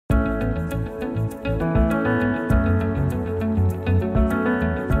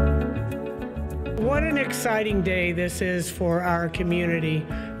exciting day this is for our community,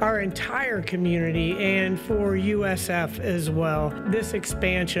 our entire community, and for USF as well. This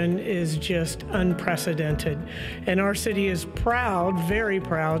expansion is just unprecedented, and our city is proud, very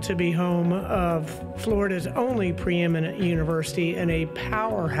proud, to be home of Florida's only preeminent university and a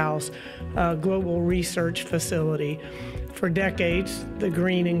powerhouse global research facility. For decades, the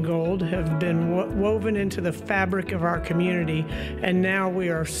green and gold have been woven into the fabric of our community, and now we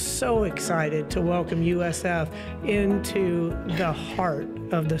are so excited to welcome USF into the heart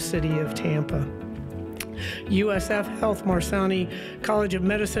of the city of Tampa. USF Health Morsani College of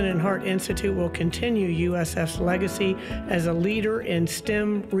Medicine and Heart Institute will continue USF's legacy as a leader in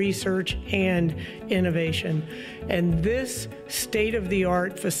STEM research and innovation. And this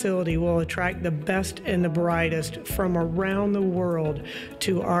state-of-the-art facility will attract the best and the brightest from around the world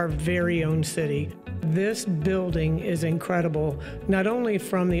to our very own city. This building is incredible, not only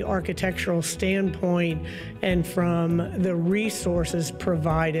from the architectural standpoint and from the resources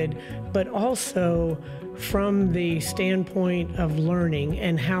provided, but also from the standpoint of learning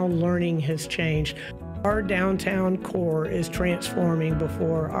and how learning has changed. Our downtown core is transforming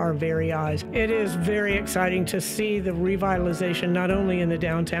before our very eyes. It is very exciting to see the revitalization not only in the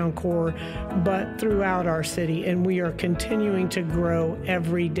downtown core, but throughout our city, and we are continuing to grow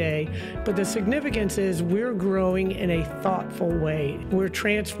every day. But the significance is we're growing in a thoughtful way. We're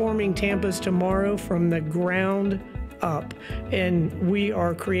transforming Tampa's tomorrow from the ground up, and we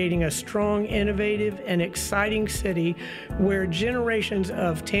are creating a strong, innovative, and exciting city where generations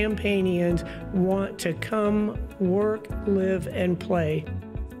of Tampanians want to come, work, live, and play.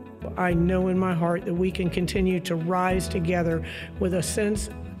 I know in my heart that we can continue to rise together with a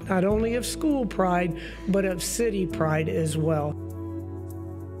sense not only of school pride, but of city pride as well.